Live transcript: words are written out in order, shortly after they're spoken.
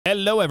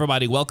Hello,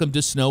 everybody. Welcome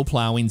to Snow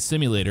Plowing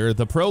Simulator,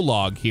 the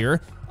prologue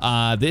here.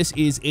 This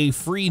is a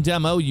free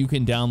demo you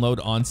can download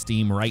on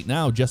Steam right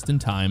now, just in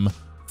time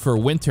for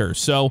winter.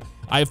 So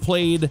I've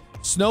played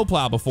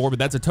Snowplow before, but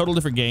that's a total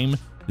different game.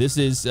 This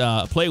is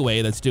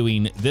Playway that's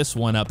doing this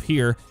one up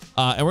here,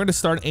 and we're going to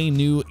start a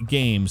new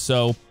game.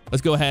 So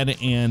let's go ahead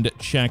and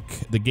check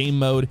the game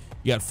mode.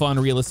 You got fun,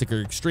 realistic,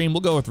 or extreme.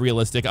 We'll go with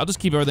realistic. I'll just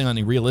keep everything on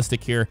the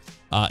realistic here,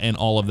 and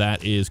all of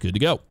that is good to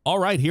go. All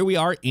right, here we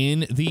are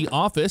in the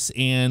office,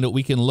 and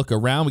we can look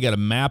around. We got a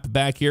map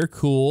back here.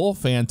 Cool,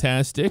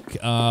 fantastic.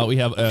 We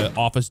have an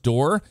office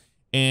door,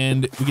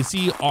 and we can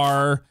see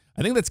our,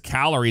 I think that's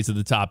calories at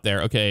the top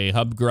there. Okay,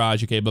 hub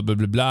garage, okay, blah, blah,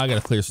 blah, blah.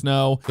 Got to clear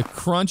snow. The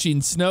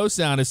crunching snow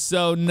sound is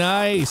so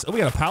nice. Oh,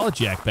 we got a pallet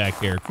jack back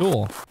here.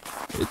 Cool.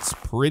 It's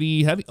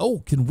pretty heavy.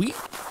 Oh, can we?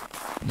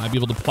 Might be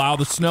able to plow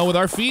the snow with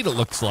our feet, it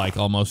looks like,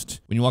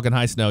 almost. When you walk in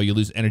high snow, you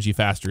lose energy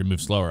faster and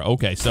move slower.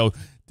 Okay, so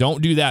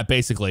don't do that,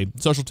 basically.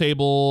 Social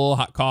table,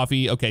 hot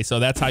coffee. Okay, so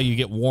that's how you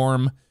get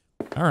warm.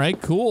 All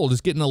right, cool.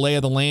 Just getting a lay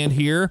of the land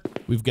here.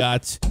 We've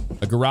got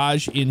a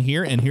garage in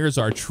here, and here's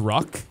our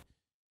truck.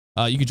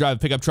 You can drive a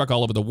pickup truck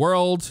all over the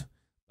world.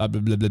 Blah,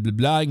 blah, blah, blah, blah,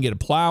 blah. You can get a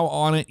plow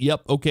on it.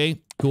 Yep,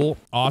 okay, cool,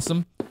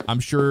 awesome. I'm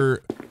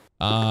sure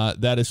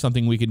that is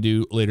something we can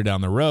do later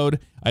down the road.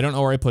 I don't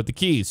know where I put the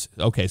keys.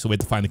 Okay, so we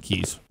have to find the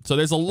keys. So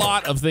there's a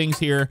lot of things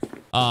here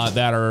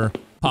that are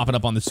popping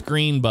up on the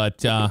screen,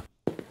 but you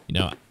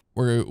know,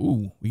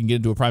 we can get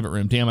into a private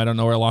room. Damn, I don't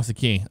know where I lost the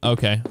key.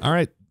 Okay, all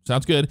right,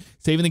 sounds good.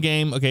 Saving the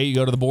game. Okay, you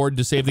go to the board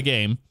to save the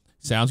game.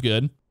 Sounds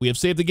good. We have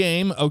saved the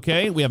game.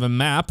 Okay, we have a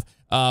map.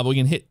 We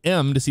can hit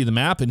M to see the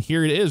map, and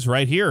here it is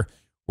right here.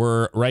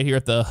 We're right here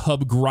at the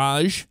hub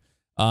garage,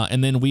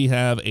 and then we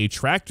have a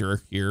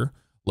tractor here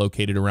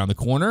located around the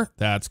corner.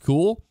 That's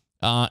cool.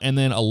 And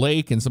then a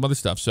lake and some other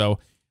stuff. So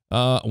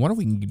I wonder if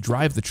we can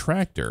drive the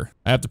tractor.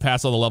 I have to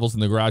pass all the levels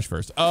in the garage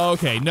first.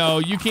 Okay, no,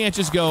 you can't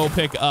just go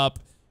pick up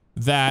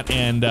that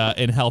and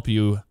help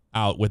you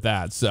out with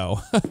that.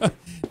 So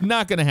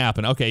not gonna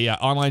happen. Okay, yeah,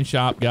 online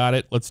shop, got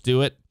it. Let's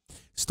do it.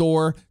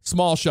 Store,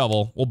 small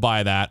shovel, we'll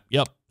buy that.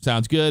 Yep,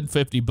 sounds good.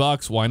 50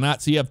 bucks, why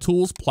not? So you have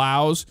tools,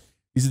 plows.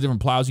 These are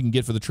different plows you can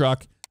get for the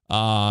truck.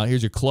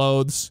 Here's your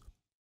clothes.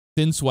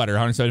 Thin sweater,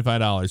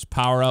 $175.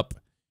 Power up.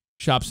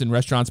 Shops and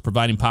restaurants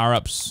providing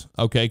power-ups.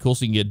 Okay, cool.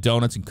 So you can get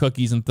donuts and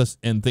cookies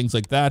and things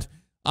like that.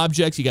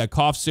 Objects, you got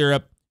cough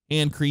syrup,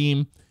 hand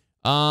cream,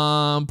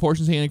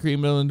 portions hand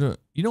cream.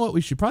 You know what? We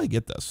should probably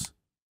get this.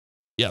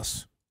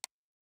 Yes.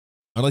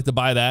 I'd like to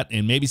buy that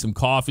and maybe some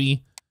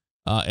coffee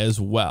as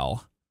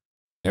well.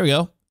 There we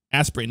go.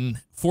 Aspirin,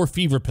 4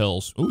 fever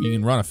pills. Ooh, you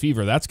can run a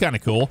fever. That's kind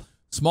of cool.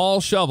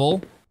 Small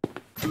shovel.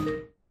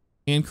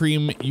 Hand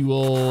cream, you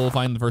will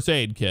find the first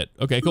aid kit.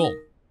 Okay, cool.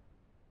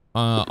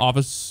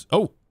 Office.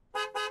 Oh,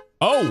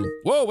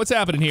 whoa, what's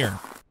happening here?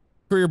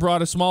 Courier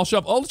brought a small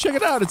shovel. Oh, check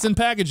it out. It's in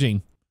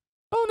packaging.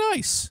 Oh,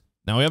 nice.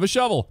 Now we have a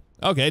shovel.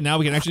 Okay, now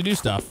we can actually do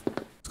stuff.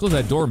 Let's close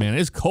that door, man.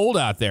 It is cold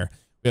out there.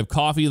 We have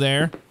coffee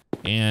there,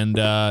 and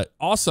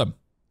awesome.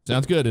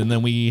 Sounds good. And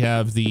then we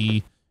have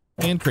the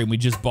hand cream we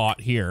just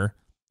bought here.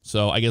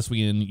 So I guess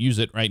we can use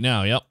it right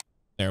now. Yep.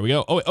 There we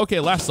go. Oh, okay,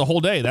 it lasts the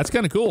whole day. That's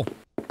kind of cool.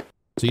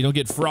 So you don't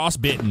get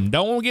frostbitten.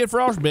 Don't get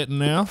frostbitten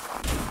now.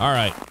 All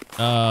right.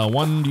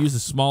 One to use a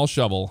small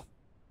shovel.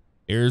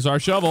 Here's our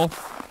shovel.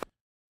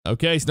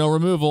 Okay, snow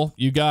removal.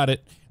 You got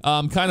it.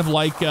 Kind of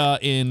like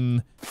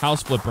in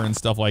House Flipper and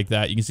stuff like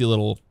that. You can see a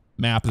little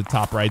map at the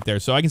top right there.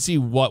 So I can see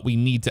what we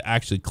need to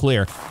actually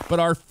clear. But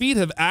our feet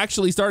have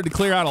actually started to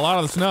clear out a lot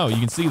of the snow. You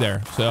can see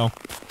there. So,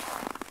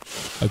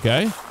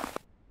 okay.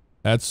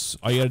 That's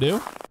all you gotta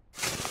do.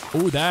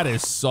 Oh, that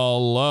is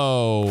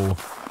slow.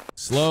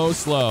 Slow,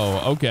 slow.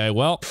 Okay,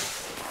 well,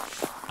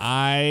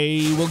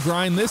 I will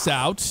grind this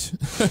out.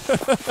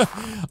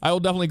 I will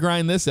definitely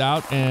grind this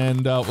out,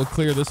 and we'll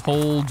clear this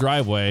whole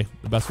driveway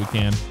the best we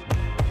can.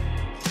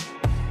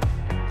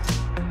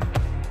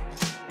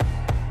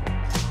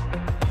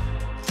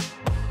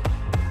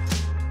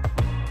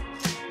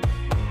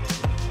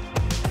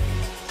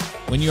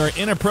 When you are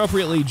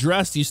inappropriately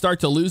dressed, you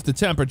start to lose the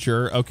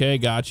temperature. Okay,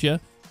 gotcha.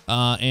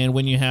 And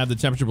when you have the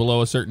temperature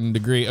below a certain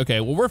degree. Okay,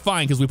 well, we're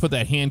fine because we put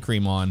that hand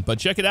cream on. But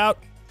check it out.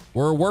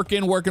 We're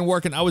working.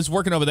 I was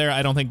working over there.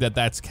 I don't think that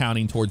that's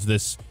counting towards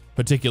this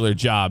particular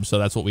job. So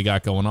that's what we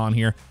got going on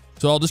here.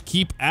 So I'll just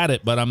keep at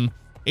it. But I'm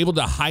able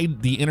to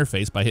hide the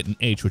interface by hitting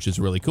H, which is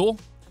really cool.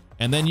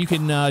 And then you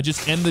can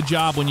just end the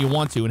job when you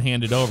want to and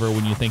hand it over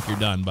when you think you're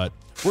done. But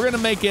we're going to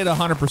make it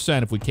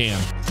 100% if we can.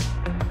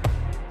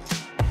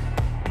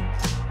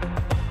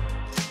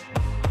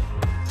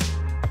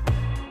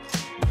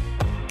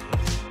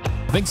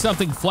 I think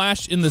something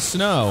flashed in the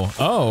snow.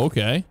 Oh,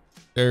 okay.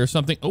 There's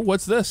something. Oh,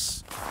 what's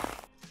this?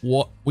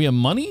 What? We have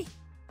money?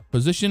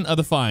 Position of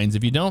the finds.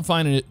 If you don't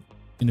find it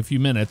in a few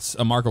minutes,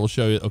 a marker will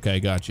show you. Okay,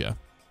 gotcha.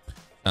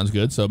 Sounds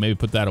good. So maybe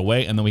put that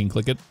away and then we can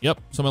click it.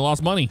 Yep, somebody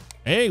lost money.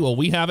 Hey, well,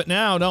 we have it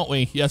now, don't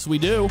we? Yes, we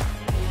do.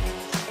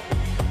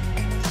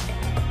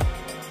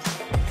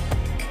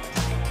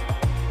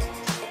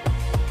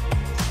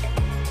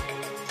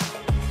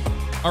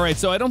 All right,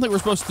 so I don't think we're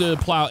supposed to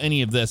plow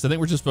any of this. I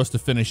think we're just supposed to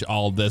finish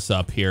all of this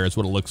up here is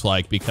what it looks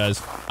like,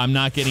 because I'm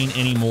not getting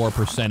any more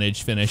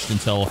percentage finished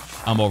until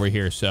I'm over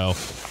here. So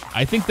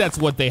I think that's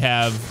what they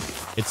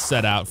have it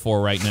set out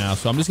for right now.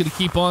 So I'm just gonna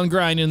keep on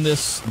grinding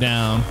this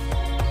down.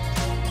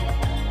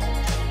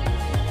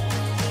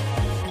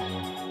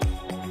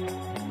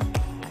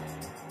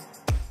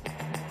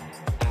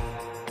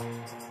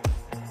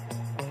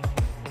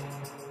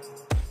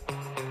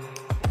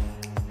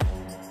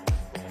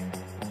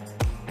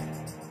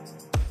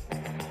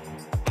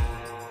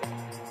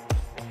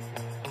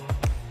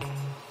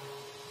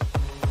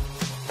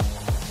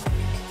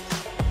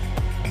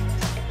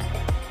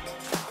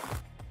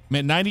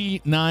 I'm at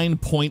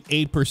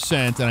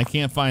 99.8%, and I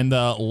can't find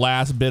the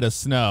last bit of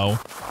snow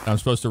I'm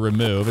supposed to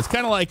remove. It's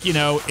kind of like, you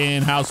know,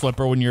 in House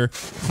Flipper when you're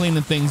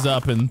cleaning things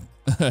up and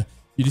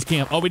you just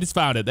can't. Oh, we just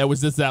found it. That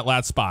was just that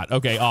last spot.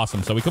 Okay,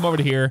 awesome. So we come over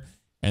to here,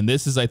 and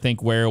this is, I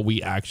think, where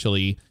we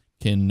actually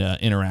can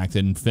interact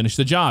and finish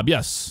the job.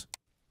 Yes.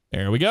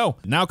 There we go.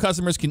 Now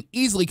customers can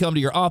easily come to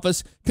your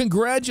office.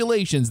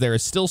 Congratulations, there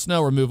is still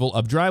snow removal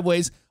of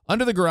driveways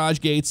under the garage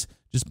gates.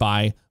 Just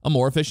buy a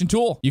more efficient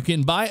tool. You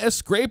can buy a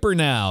scraper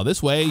now.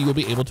 This way you'll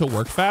be able to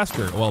work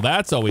faster. Well,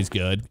 that's always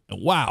good.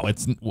 Wow,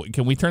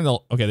 can we turn the,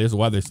 okay, there's a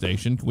weather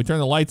station. Can we turn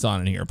the lights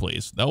on in here,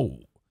 please? Oh,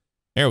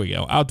 there we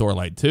go. Outdoor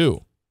light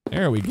too.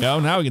 There we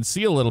go. Now we can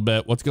see a little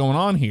bit what's going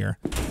on here.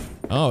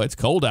 Oh, it's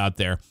cold out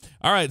there.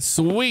 All right,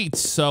 sweet.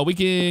 So we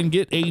can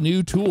get a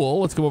new tool.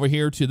 Let's go over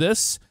here to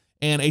this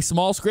and a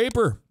small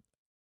scraper.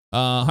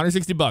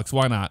 160 bucks,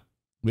 why not?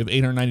 We have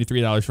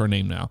 $893 for our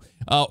name now.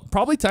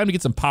 Probably time to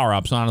get some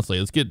power-ups, honestly.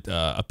 Let's get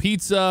a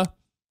pizza.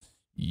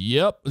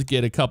 Yep, let's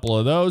get a couple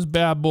of those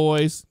bad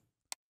boys.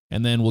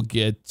 And then we'll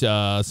get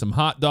some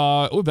hot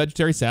dog. Oh,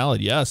 vegetarian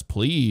salad. Yes,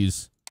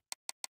 please.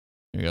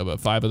 There you go, about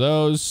 5 of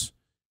those.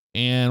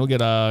 And we'll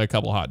get a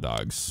couple hot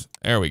dogs.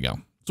 There we go.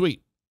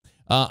 Sweet.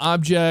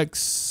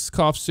 Objects,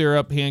 cough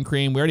syrup, hand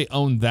cream. We already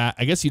own that.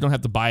 I guess you don't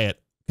have to buy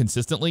it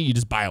consistently. You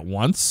just buy it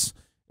once.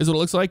 Is what it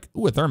looks like.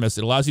 Ooh, a thermos.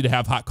 It allows you to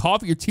have hot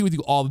coffee or tea with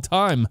you all the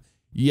time.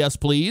 Yes,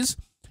 please.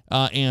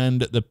 And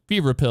the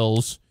fever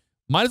pills,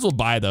 might as well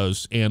buy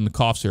those, and the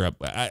cough syrup.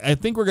 I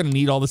think we're going to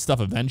need all this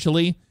stuff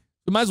eventually.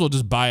 We might as well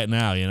just buy it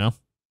now, you know?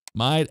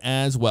 Might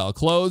as well.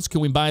 Clothes,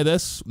 can we buy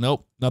this?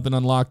 Nope, nothing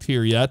unlocked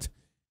here yet.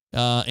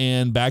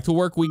 And back to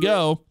work we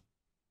go.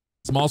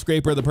 Small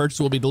scraper, the purchase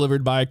will be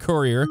delivered by a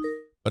courier.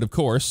 But of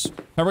course,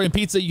 pepperoni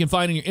pizza you can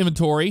find in your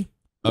inventory.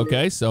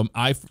 Okay, so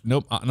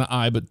nope, not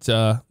I, but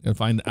gonna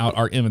find out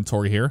our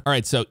inventory here. All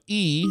right, so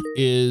E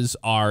is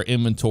our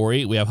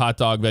inventory. We have hot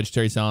dog,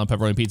 vegetarian salad,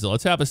 pepperoni pizza.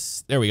 Let's have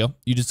there we go.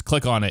 You just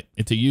click on it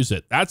to use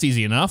it. That's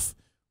easy enough.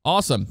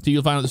 Awesome. Do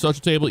you find at the social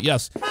table?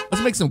 Yes.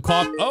 Let's make some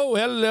coffee. Oh,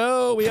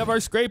 hello. We have our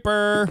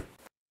scraper.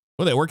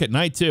 Well, they work at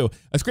night too.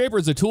 A scraper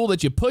is a tool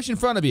that you push in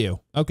front of you.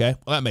 Okay,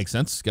 well, that makes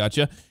sense.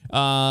 Gotcha.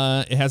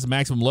 It has a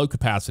maximum load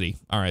capacity.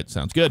 All right,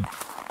 sounds good.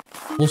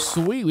 Well,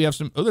 sweet. We have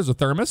some, oh, there's a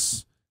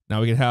thermos. Now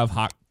we can have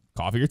hot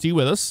coffee or tea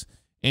with us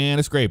and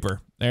a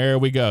scraper. There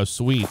we go.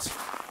 Sweet.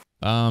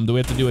 Do we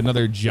have to do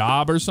another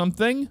job or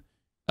something?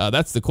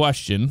 That's the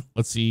question.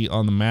 Let's see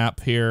on the map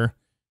here.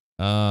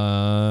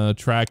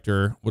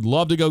 Tractor. Would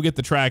love to go get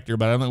the tractor,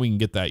 but I don't think we can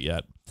get that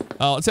yet.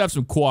 Let's have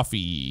some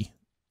coffee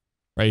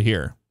right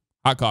here.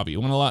 Hot coffee.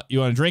 You want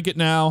to drink it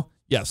now?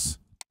 Yes.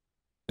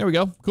 There we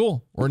go.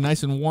 Cool. We're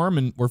nice and warm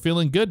and we're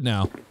feeling good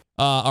now.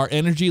 Our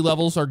energy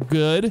levels are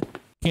good.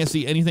 Can't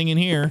see anything in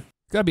here.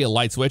 Gotta be a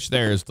light switch.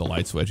 There's the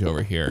light switch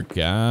over here.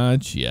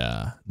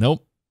 Gotcha.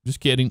 Nope. Just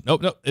kidding.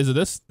 Nope, nope. Is it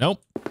this?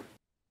 Nope.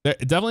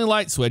 Definitely a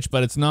light switch,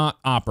 but it's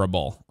not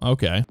operable.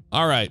 Okay.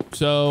 All right.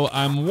 So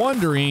I'm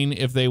wondering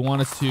if they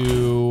want us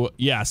to,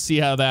 yeah, see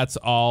how that's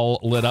all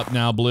lit up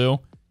now, blue?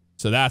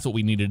 So that's what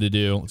we needed to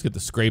do. Let's get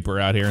the scraper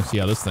out here and see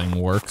how this thing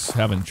works.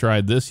 Haven't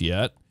tried this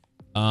yet.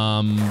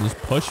 Just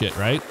push it,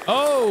 right?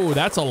 Oh,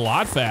 that's a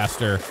lot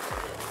faster.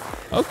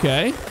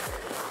 Okay.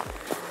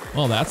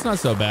 Well, that's not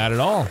so bad at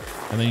all.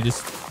 And then you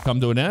just come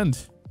to an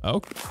end.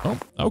 Oh,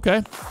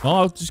 okay. Well,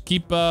 I'll just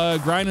keep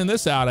grinding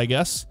this out, I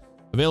guess.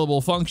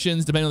 Available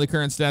functions, depending on the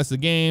current status of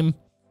the game.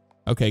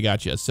 Okay,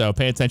 gotcha. So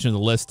pay attention to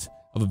the list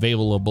of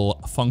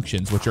available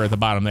functions, which are at the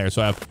bottom there.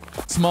 So I have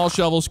small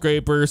shovel,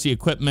 scraper, see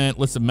equipment,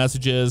 list of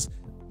messages,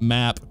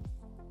 map.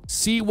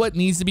 See what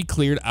needs to be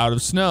cleared out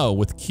of snow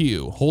with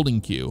Q,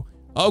 holding Q.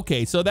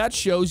 Okay, so that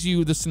shows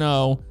you the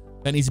snow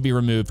that needs to be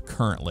removed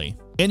currently.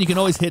 And you can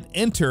always hit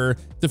enter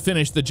to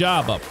finish the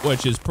job up,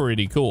 which is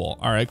pretty cool.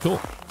 All right,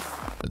 cool.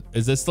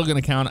 Is this still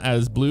gonna count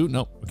as blue?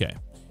 Nope, okay.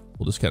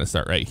 We'll just kind of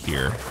start right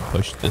here,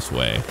 push this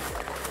way. I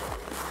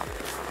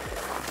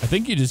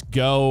think you just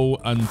go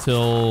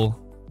until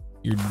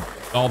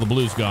all the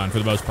blue's gone for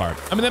the most part.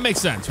 I mean, that makes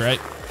sense, right?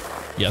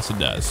 Yes, it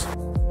does.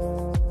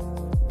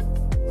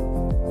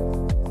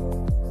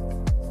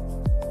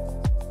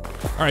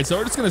 All right, so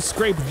we're just gonna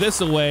scrape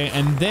this away,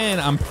 and then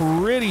I'm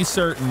pretty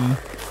certain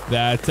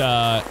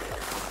that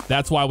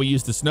that's why we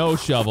use the snow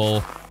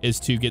shovel, is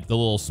to get the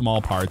little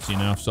small parts, you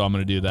know? So I'm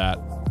gonna do that.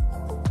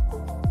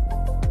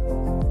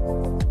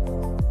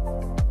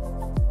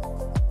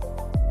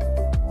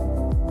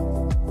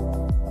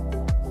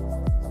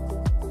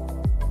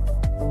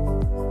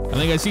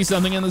 think I see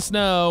something in the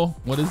snow.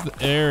 What is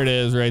there it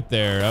is right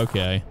there.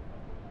 Okay.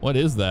 What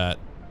is that?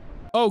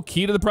 Oh,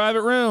 key to the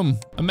private room.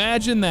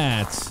 Imagine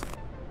that.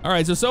 All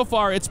right, so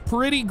far it's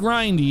pretty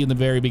grindy in the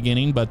very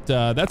beginning, but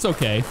that's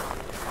okay.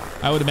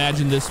 I would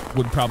imagine this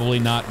would probably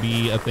not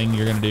be a thing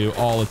you're gonna do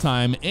all the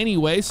time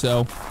anyway,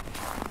 so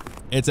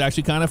it's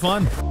actually kind of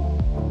fun.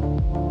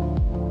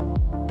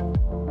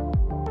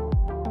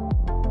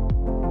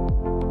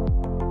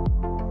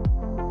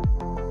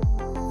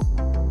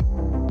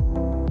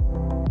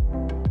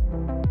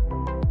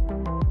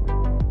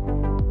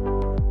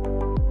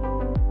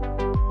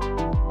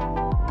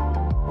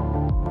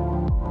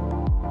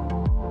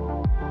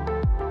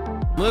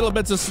 Little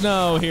bits of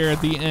snow here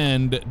at the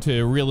end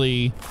to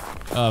really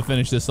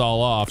finish this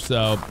all off.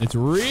 So it's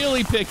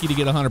really picky to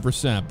get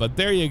 100%, but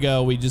there you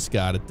go. We just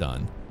got it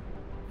done.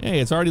 Hey,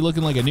 it's already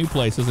looking like a new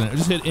place, isn't it?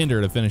 Just hit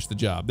enter to finish the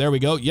job. There we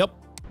go. Yep.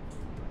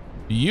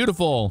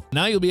 Beautiful.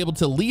 Now you'll be able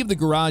to leave the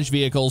garage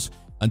vehicles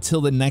until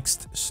the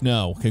next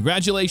snow.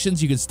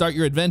 Congratulations. You can start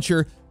your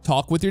adventure.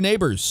 Talk with your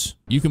neighbors.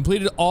 You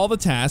completed all the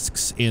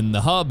tasks in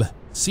the hub.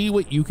 See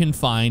what you can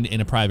find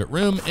in a private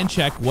room and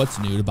check what's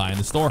new to buy in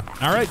the store.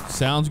 All right,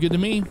 sounds good to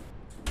me.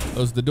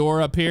 Close the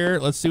door up here.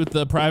 Let's see what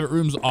the private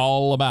room's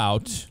all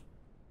about.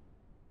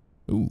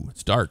 Ooh,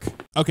 it's dark.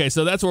 Okay,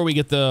 so that's where we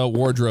get the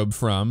wardrobe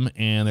from,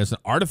 and there's an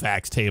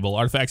artifacts table.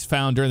 Artifacts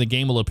found during the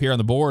game will appear on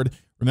the board.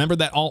 Remember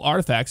that all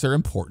artifacts are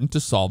important to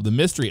solve the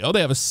mystery. Oh,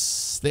 they have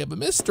a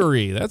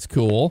mystery. That's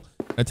cool.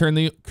 I turn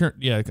the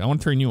yeah, I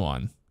want to turn you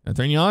on. Can I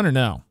turn you on or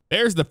no?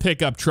 There's the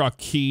pickup truck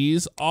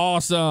keys.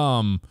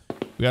 Awesome.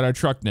 We got our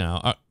truck now.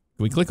 Can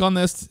we click on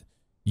this?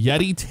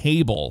 Yeti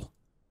table.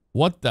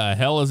 What the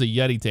hell is a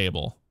Yeti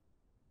table?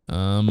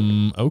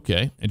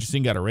 Okay.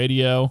 Interesting. Got a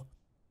radio.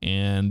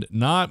 And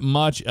not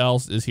much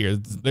else is here.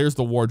 There's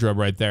the wardrobe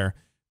right there.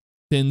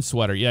 Thin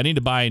sweater. Yeah, I need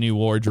to buy a new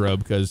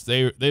wardrobe because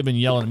they've been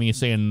yelling at me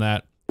saying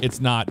that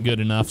it's not good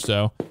enough.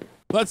 So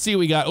let's see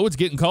what we got. Oh, it's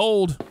getting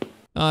cold.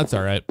 Oh, that's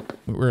all right.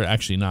 We're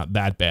actually not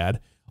that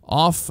bad.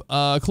 Off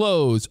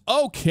clothes.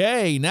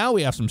 Okay, now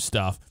we have some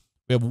stuff.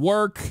 We have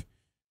work.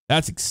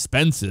 That's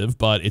expensive,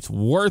 but it's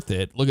worth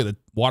it. Look at the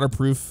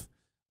waterproof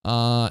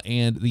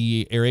and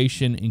the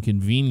aeration and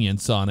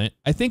convenience on it.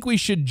 I think we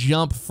should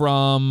jump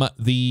from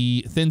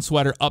the thin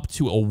sweater up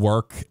to a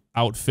work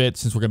outfit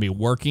since we're gonna be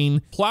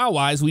working.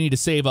 Plow-wise, we need to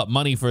save up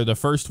money for the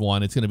first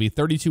one. It's gonna be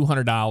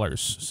 $3,200,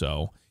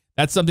 so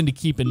that's something to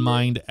keep in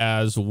mind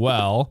as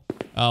well.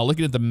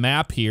 Looking at the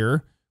map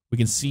here, we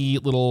can see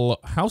little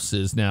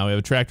houses now. We have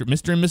a tractor,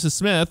 Mr. and Mrs.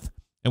 Smith,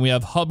 and we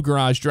have hub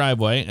garage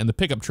driveway and the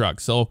pickup truck.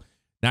 So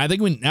now I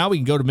think we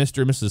can go to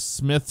Mr. and Mrs.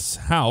 Smith's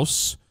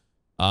house.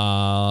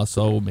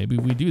 So maybe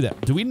we do that.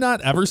 Do we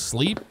not ever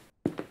sleep?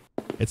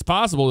 It's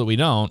possible that we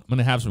don't. I'm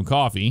gonna have some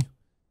coffee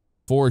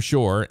for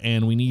sure,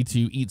 and we need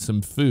to eat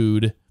some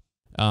food.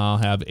 I'll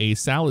have a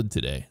salad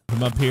today.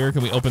 Come up here.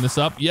 Can we open this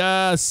up?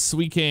 Yes,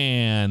 we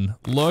can.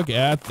 Look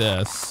at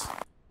this.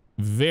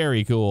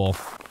 Very cool.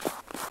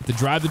 To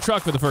drive the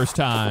truck for the first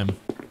time.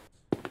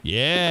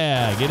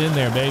 Yeah, get in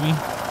there, baby.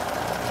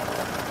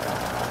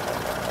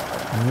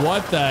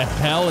 What the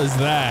hell is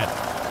that?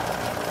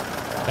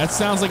 That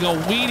sounds like a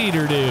weed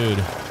eater, dude.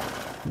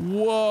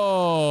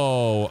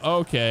 Whoa.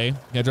 Okay.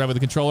 Can I drive with the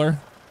controller?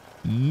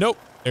 Nope.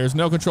 There's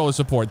no controller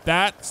support.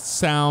 That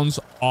sounds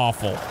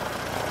awful.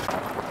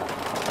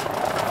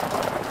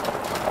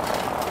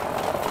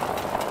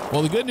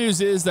 Well, the good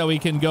news is that we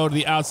can go to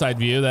the outside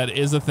view. That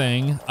is a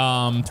thing.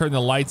 Turn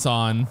the lights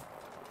on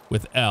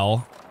with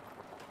L.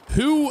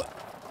 Who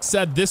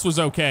said this was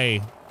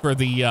okay for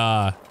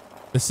the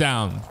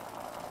sound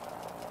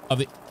of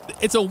the?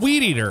 It's a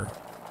weed eater.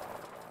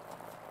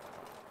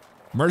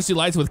 Emergency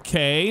lights with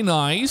K.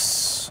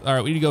 Nice. All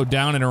right, we need to go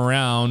down and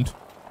around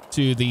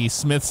to the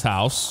Smith's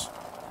house.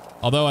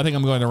 Although I think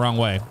I'm going the wrong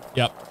way.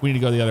 Yep, we need to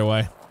go the other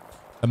way.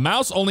 The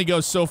mouse only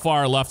goes so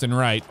far left and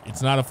right.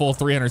 It's not a full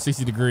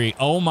 360 degree.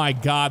 Oh my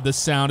God, the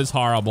sound is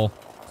horrible.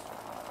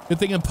 Good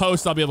thing in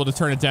post I'll be able to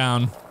turn it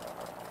down,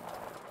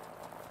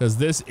 because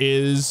this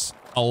is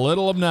a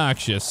little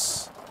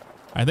obnoxious.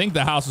 I think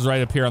the house is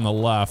right up here on the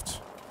left.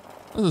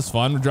 This is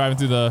fun. We're driving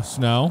through the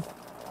snow.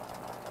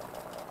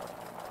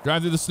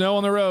 Drive through the snow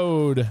on the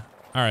road.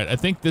 All right, I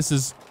think this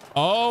is,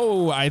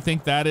 oh, I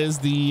think that is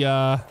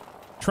the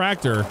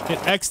tractor.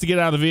 Hit X to get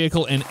out of the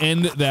vehicle and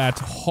end that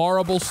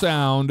horrible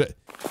sound.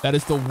 That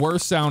is the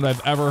worst sound I've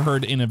ever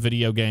heard in a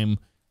video game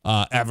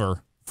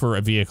ever for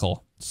a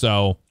vehicle.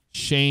 So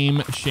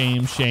shame,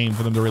 shame, shame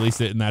for them to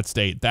release it in that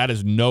state. That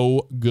is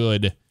no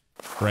good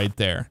right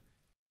there.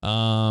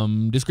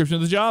 Description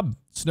of the job.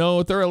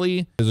 Snow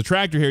thoroughly. There's a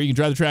tractor here. You can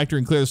drive the tractor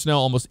and clear the snow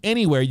almost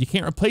anywhere. You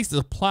can't replace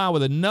the plow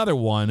with another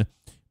one,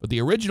 but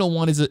the original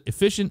one is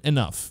efficient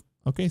enough.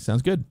 Okay,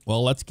 sounds good.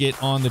 Well, let's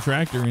get on the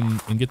tractor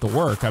and get to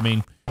work. I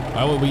mean,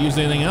 why would we use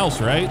anything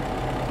else, right?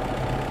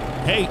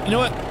 Hey, you know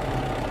what?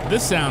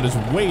 This sound is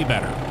way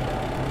better.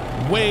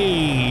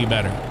 Way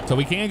better. So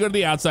we can go to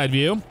the outside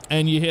view,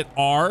 and you hit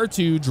R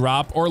to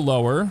drop or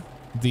lower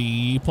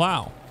the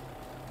plow.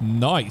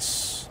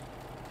 Nice.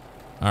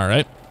 All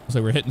right. Looks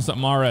like we're hitting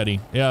something already.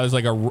 Yeah,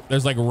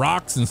 there's like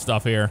rocks and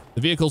stuff here.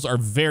 The vehicles are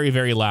very,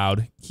 very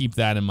loud. Keep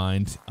that in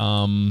mind.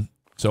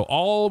 So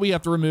all we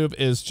have to remove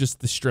is just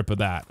the strip of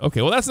that.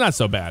 Okay, well, that's not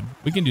so bad.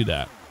 We can do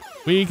that.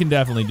 We can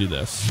definitely do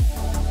this.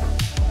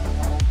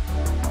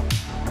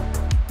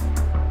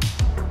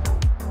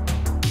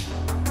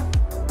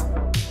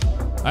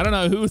 I don't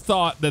know who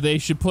thought that they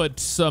should put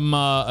some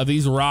of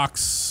these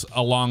rocks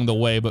along the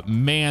way, but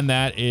man,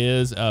 that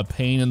is a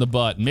pain in the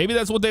butt. Maybe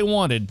that's what they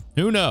wanted.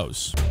 Who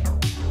knows?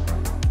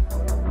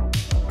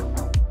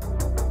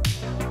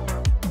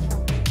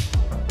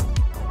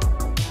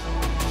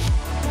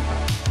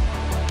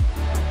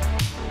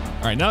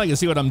 All right, now I can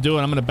see what I'm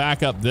doing. I'm gonna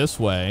back up this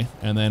way,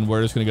 and then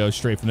we're just gonna go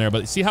straight from there.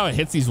 But see how it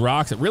hits these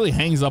rocks? It really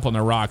hangs up on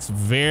the rocks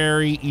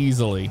very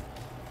easily,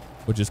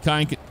 which is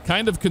kind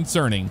of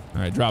concerning. All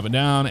right, drop it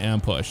down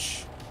and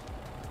push.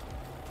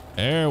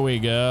 There we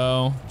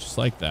go, just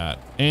like that.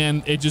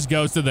 And it just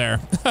goes to there.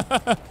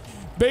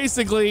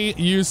 Basically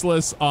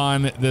useless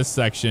on this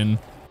section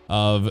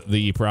of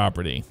the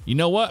property. You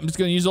know what? I'm just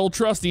gonna use old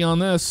trusty on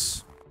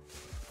this.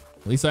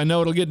 At least I know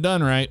it'll get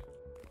done right.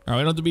 All right,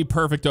 we don't have to be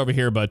perfect over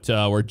here, but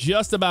we're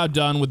just about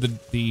done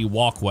with the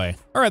walkway.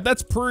 All right,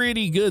 that's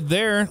pretty good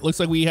there. Looks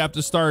like we have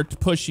to start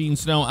pushing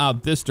snow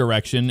out this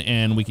direction,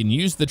 and we can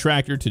use the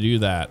tractor to do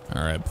that.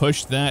 All right,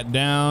 push that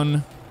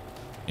down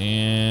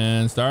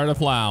and start a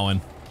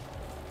plowing.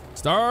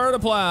 Start a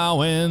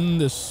plowing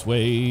this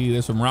way.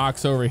 There's some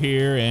rocks over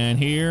here and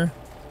here.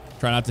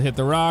 Try not to hit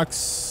the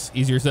rocks.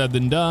 Easier said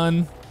than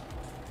done.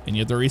 And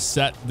you have to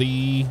reset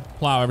the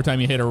plow every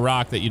time you hit a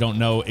rock that you don't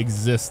know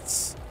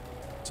exists.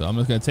 So I'm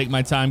just gonna take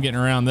my time getting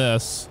around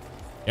this.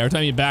 Every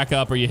time you back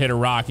up or you hit a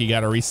rock, you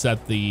gotta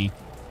reset the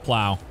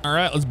plow. All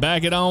right, let's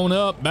back it on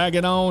up, back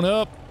it on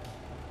up.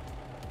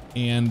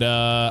 And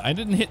I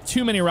didn't hit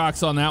too many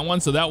rocks on that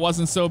one, so that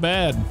wasn't so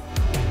bad.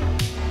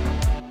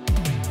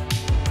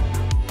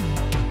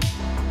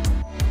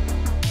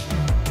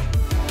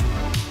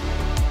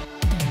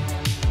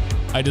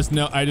 I just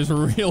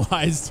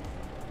realized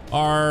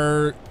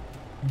our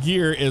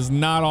gear is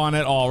not on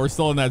at all. We're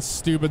still in that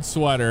stupid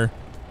sweater.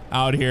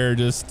 Out here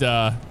just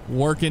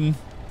working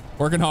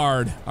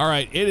hard. All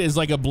right, it is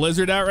like a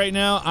blizzard out right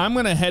now. I'm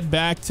gonna head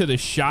back to the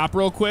shop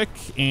real quick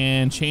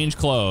and change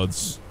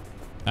clothes.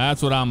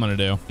 That's what I'm gonna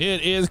do.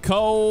 It is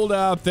cold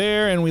out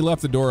there, and we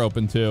left the door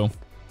open too,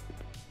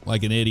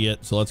 like an idiot.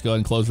 So let's go ahead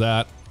and close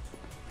that.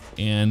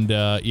 And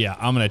yeah,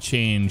 I'm gonna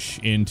change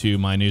into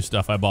my new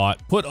stuff I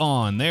bought. Put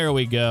on, there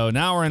we go.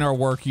 Now we're in our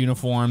work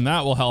uniform.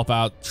 That will help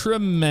out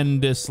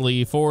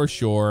tremendously for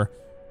sure.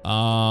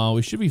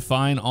 We should be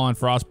fine on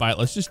frostbite.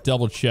 Let's just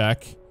double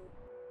check.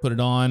 Put it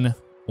on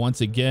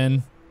once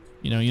again.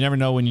 You know, you never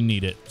know when you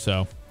need it.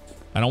 So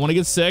I don't want to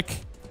get sick.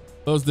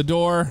 Close the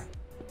door.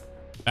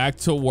 Back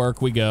to work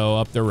we go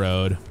up the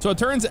road. So it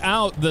turns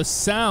out the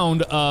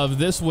sound of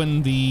this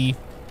when the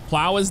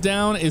plow is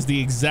down is the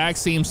exact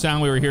same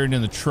sound we were hearing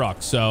in the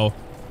truck. So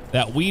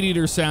that weed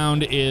eater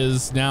sound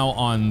is now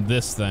on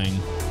this thing.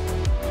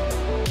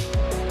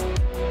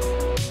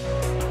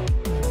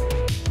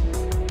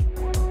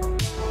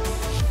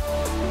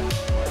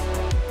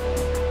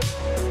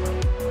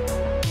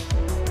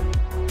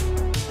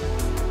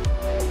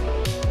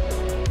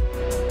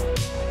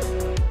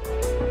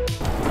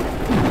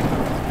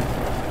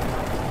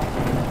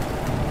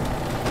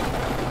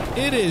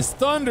 It is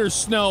thunder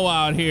snow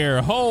out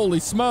here. Holy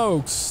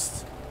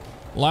smokes.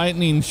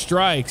 Lightning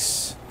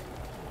strikes.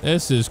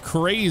 This is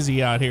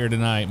crazy out here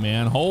tonight,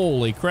 man.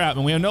 Holy crap.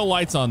 And we have no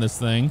lights on this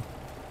thing.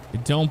 I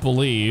don't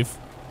believe.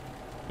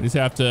 We just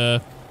have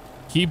to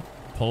keep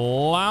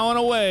plowing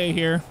away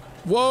here.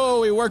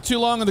 Whoa, we worked too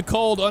long in the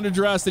cold,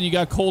 underdressed, and you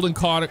got cold and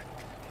caught it.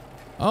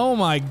 Oh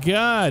my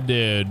God,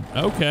 dude.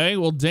 Okay,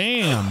 well,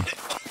 damn.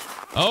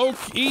 Oh,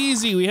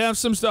 easy. We have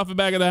some stuff in the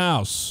back of the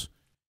house.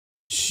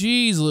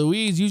 Jeez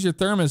Louise, use your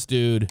thermos,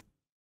 dude.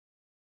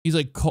 He's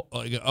like,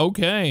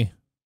 okay.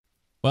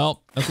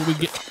 Well, that's what we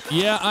get.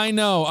 Yeah, I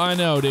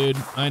know, dude.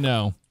 I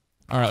know.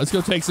 All right, let's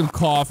go take some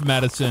cough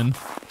medicine.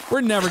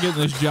 We're never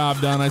getting this job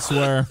done, I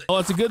swear. Well,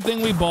 it's a good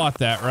thing we bought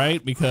that,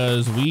 right?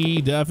 Because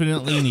we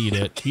definitely need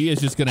it. He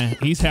is just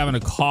he's having a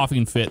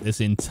coughing fit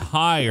this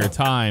entire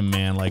time,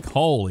 man. Like,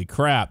 holy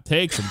crap.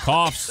 Take some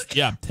coughs.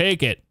 Yeah,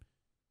 take it.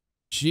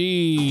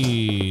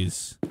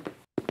 Jeez.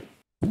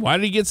 Why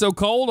did he get so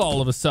cold all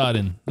of a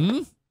sudden?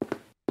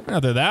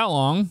 Not there that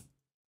long.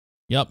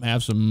 Yep,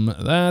 have some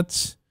of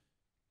that.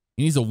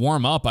 He needs to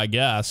warm up, I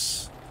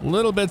guess.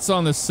 Little bits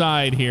on the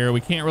side here.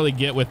 We can't really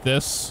get with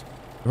this.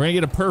 If we're gonna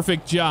get a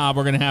perfect job,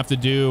 we're gonna have to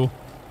do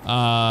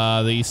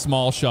the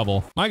small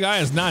shovel. My guy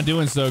is not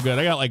doing so good.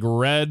 I got like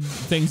red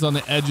things on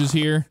the edges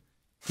here.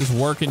 Just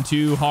working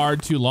too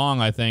hard, too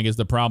long, I think, is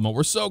the problem.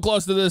 We're so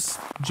close to this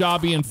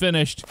job being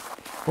finished.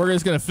 We're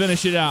just gonna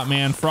finish it out,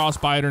 man,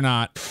 frostbite or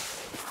not.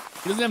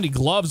 He doesn't have any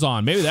gloves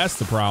on. Maybe that's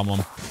the problem.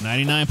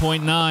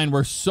 99.9.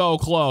 We're so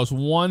close.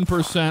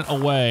 1%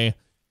 away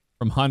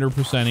from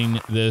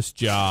 100%ing this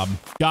job.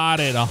 Got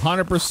it.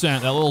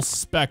 100%. That little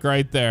speck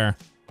right there.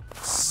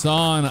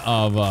 Son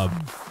of a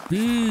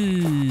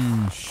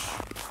beesh.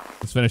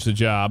 Let's finish the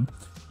job.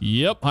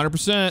 Yep,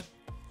 100%.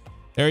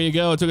 There you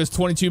go. It took us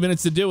 22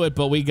 minutes to do it,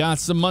 but we got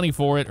some money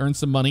for it. Earned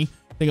some money.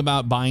 Think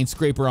about buying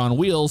scraper on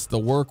wheels. The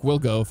work will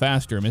go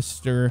faster.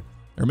 Mr.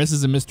 or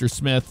Mrs. and Mr.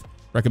 Smith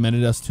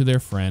recommended us to their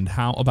friend.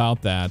 How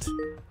about that?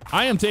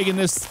 I am taking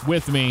this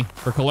with me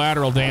for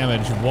collateral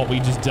damage of what we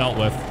just dealt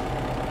with.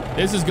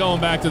 This is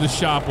going back to the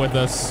shop with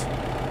us.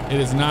 It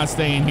is not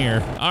staying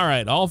here. All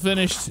right, all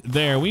finished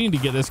there. We need to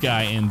get this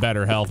guy in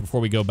better health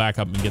before we go back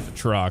up and get the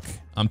truck.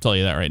 I'm telling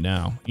you that right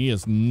now. He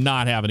is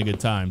not having a good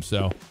time,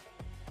 so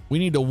we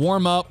need to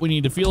warm up. We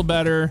need to feel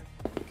better.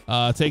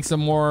 Take some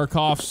more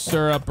cough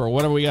syrup or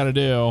whatever we got to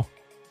do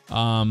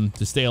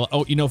to stay alive.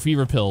 Oh, you know,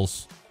 fever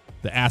pills.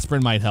 The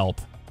aspirin might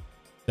help.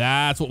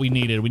 That's what we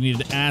needed. We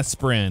needed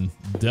aspirin.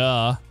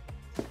 Duh.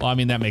 Well, I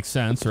mean, that makes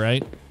sense,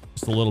 right?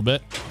 Just a little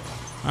bit.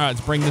 All right,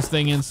 let's bring this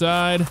thing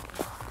inside.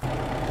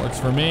 Works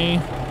for me.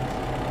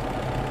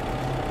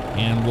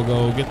 And we'll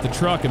go get the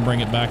truck and bring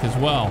it back as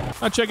well.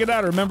 Oh, check it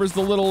out. It remembers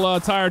the little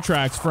tire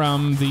tracks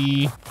from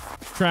the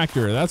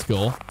tractor. That's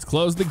cool. Let's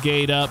close the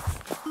gate up.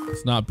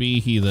 Let's not be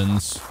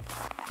heathens.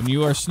 When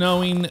you are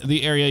snowing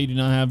the area, you do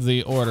not have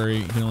the order.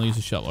 You can only use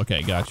a shovel.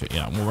 Okay, gotcha.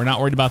 Yeah, well, we're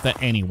not worried about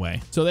that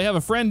anyway. So they have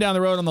a friend down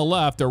the road on the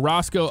left, a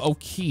Roscoe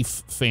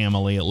O'Keefe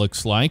family, it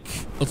looks like.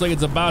 Looks like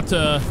it's about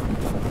to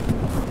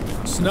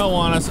snow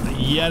on us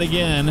yet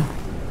again.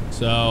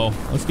 So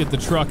let's get the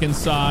truck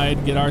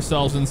inside, get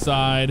ourselves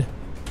inside.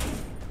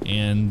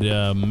 And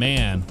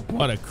man,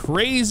 what a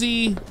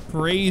crazy,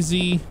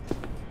 crazy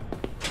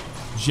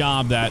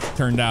job that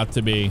turned out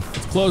to be.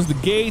 Let's close the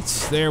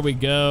gates. There we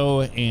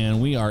go.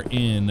 And we are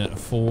in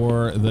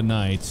for the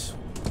night.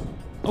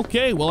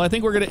 Okay, well, I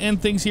think we're going to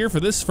end things here for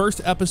this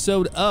first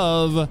episode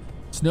of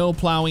Snow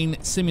Plowing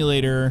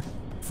Simulator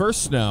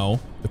First Snow,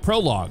 the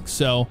prologue.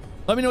 So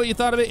let me know what you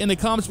thought of it in the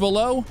comments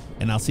below,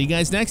 and I'll see you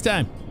guys next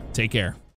time. Take care.